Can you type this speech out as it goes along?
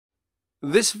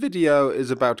This video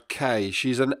is about Kay.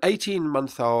 She's an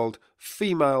 18-month-old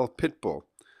female pit bull.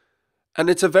 And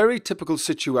it's a very typical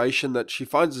situation that she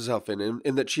finds herself in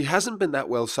that she hasn't been that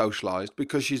well socialized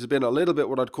because she's been a little bit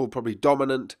what I'd call probably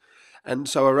dominant. And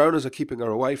so her owners are keeping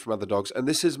her away from other dogs. And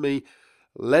this is me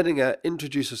letting her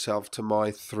introduce herself to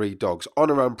my 3 dogs on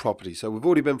her own property. So we've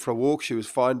already been for a walk. She was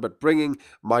fine. But bringing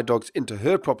my dogs into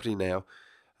her property now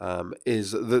is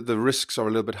the risks are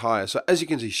a little bit higher. So as you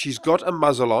can see, she's got a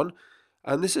muzzle on.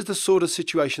 And this is the sort of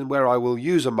situation where I will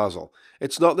use a muzzle.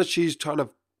 It's not that she's trying to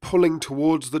pulling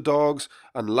towards the dogs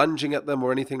and lunging at them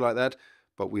or anything like that,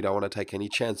 but we don't want to take any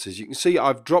chances. You can see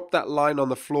I've dropped that line on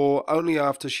the floor only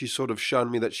after she's sort of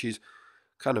shown me that she's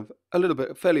kind of a little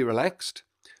bit fairly relaxed,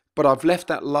 but I've left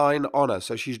that line on her.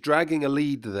 So she's dragging a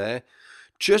lead there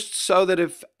just so that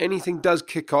if anything does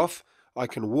kick off, I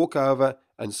can walk over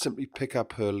and simply pick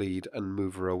up her lead and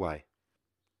move her away.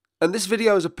 And this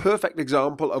video is a perfect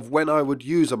example of when I would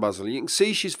use a muzzle. You can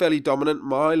see she's fairly dominant.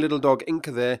 My little dog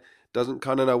Inca there doesn't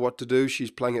kind of know what to do.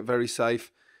 She's playing it very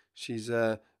safe. She's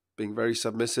being very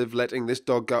submissive, letting this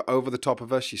dog go over the top of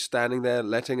her. She's standing there,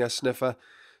 letting her sniff her.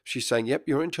 She's saying, yep,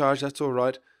 you're in charge, that's all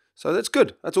right. So that's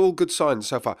good. That's all good signs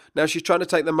so far. Now she's trying to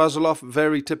take the muzzle off.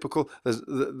 Very typical.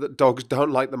 The dogs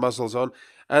don't like the muzzles on.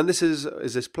 And this is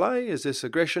this play? Is this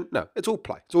aggression? No, it's all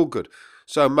play. It's all good.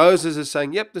 So Moses is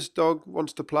saying, yep, this dog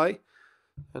wants to play.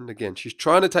 And again, she's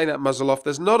trying to take that muzzle off.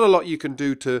 There's not a lot you can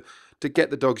do to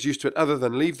get the dogs used to it other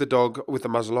than leave the dog with the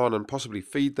muzzle on and possibly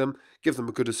feed them, give them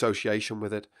a good association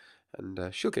with it.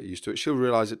 And she'll get used to it. She'll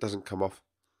realize it doesn't come off.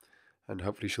 And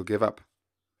hopefully she'll give up.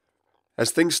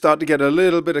 As things start to get a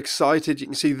little bit excited, you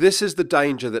can see this is the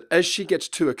danger, that as she gets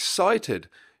too excited,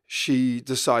 she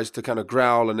decides to kind of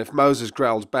growl, and if Moses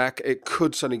growls back, it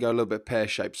could suddenly go a little bit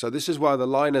pear-shaped. So this is why the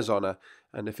line is on her,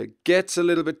 and if it gets a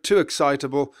little bit too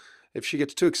excitable, if she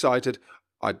gets too excited,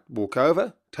 I'd walk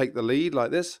over, take the lead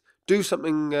like this, do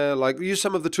something like use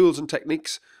some of the tools and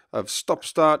techniques of stop,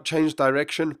 start, change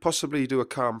direction, possibly do a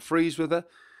calm freeze with her.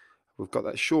 We've got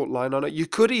that short line on it. You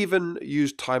could even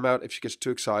use timeout if she gets too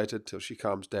excited till she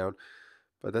calms down.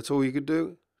 But that's all you could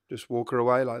do. Just walk her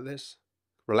away like this,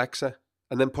 relax her,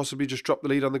 and then possibly just drop the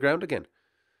lead on the ground again.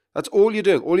 That's all you're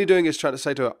doing. All you're doing is trying to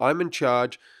say to her, I'm in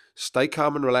charge, stay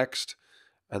calm and relaxed,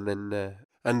 and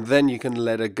then you can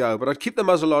let her go. But I'd keep the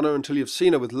muzzle on her until you've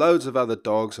seen her with loads of other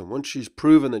dogs, and once she's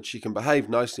proven that she can behave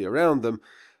nicely around them,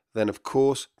 then of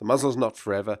course, the muzzle's not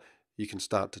forever. You can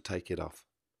start to take it off.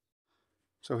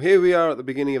 So here we are at the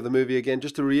beginning of the movie again,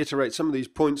 just to reiterate some of these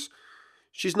points.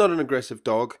 She's not an aggressive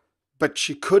dog, but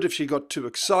she could, if she got too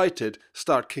excited,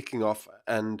 start kicking off.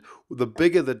 And the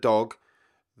bigger the dog,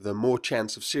 the more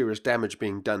chance of serious damage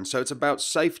being done. So it's about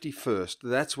safety first.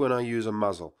 That's when I use a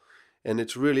muzzle. And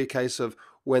it's really a case of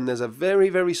when there's a very,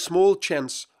 very small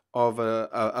chance of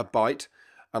a bite,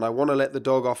 and I want to let the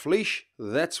dog off leash,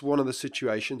 that's one of the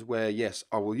situations where, yes,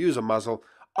 I will use a muzzle.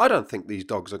 I don't think these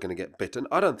dogs are going to get bitten.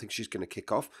 I don't think she's going to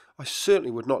kick off. I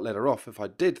certainly would not let her off if I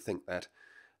did think that.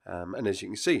 And as you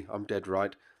can see, I'm dead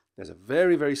right. There's a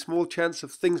very, very small chance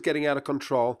of things getting out of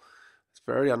control. It's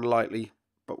very unlikely,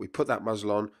 but we put that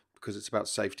muzzle on because it's about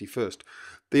safety first.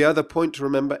 The other point to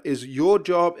remember is your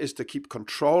job is to keep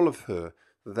control of her.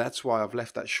 That's why I've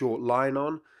left that short line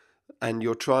on. And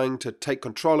you're trying to take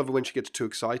control of her when she gets too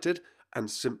excited. And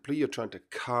simply you're trying to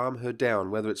calm her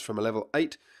down, whether it's from a level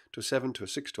 8 to a 7 to a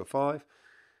 6 to a 5.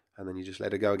 And then you just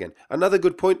let her go again. Another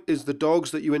good point is the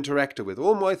dogs that you interact with.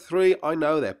 All my 3, I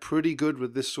know they're pretty good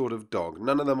with this sort of dog.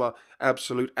 None of them are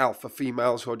absolute alpha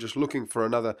females who are just looking for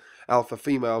another alpha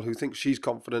female who thinks she's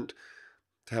confident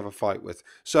to have a fight with.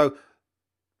 So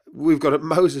we've got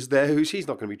Moses there, he's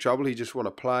not going to be trouble. He just want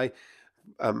to play.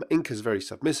 Inca's very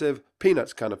submissive.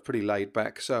 Peanut's kind of pretty laid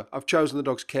back. So I've chosen the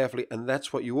dogs carefully, and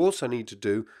that's what you also need to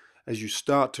do as you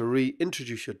start to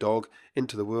reintroduce your dog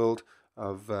into the world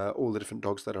of all the different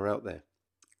dogs that are out there.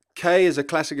 Kay is a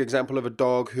classic example of a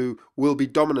dog who will be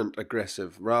dominant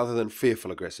aggressive rather than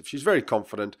fearful aggressive. She's very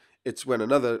confident. It's when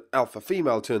another alpha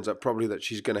female turns up probably that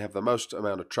she's going to have the most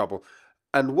amount of trouble.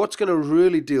 And what's going to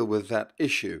really deal with that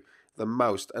issue the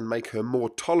most and make her more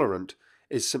tolerant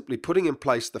is simply putting in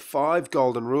place the 5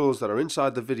 golden rules that are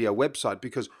inside the video website,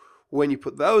 because when you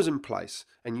put those in place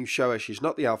and you show her she's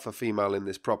not the alpha female in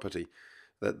this property,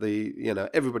 that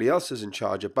everybody else is in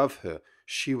charge above her,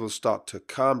 she will start to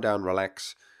calm down,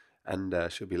 relax, and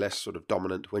she'll be less sort of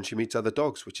dominant when she meets other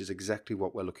dogs, which is exactly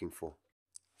what we're looking for.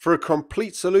 For a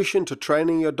complete solution to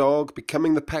training your dog,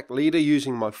 becoming the pack leader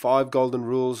using my 5 golden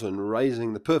rules and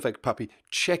raising the perfect puppy,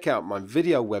 check out my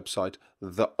video website,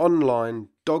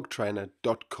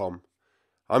 theonlinedogtrainer.com.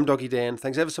 I'm Doggy Dan.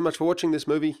 Thanks ever so much for watching this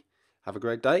movie. Have a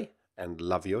great day and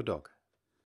love your dog.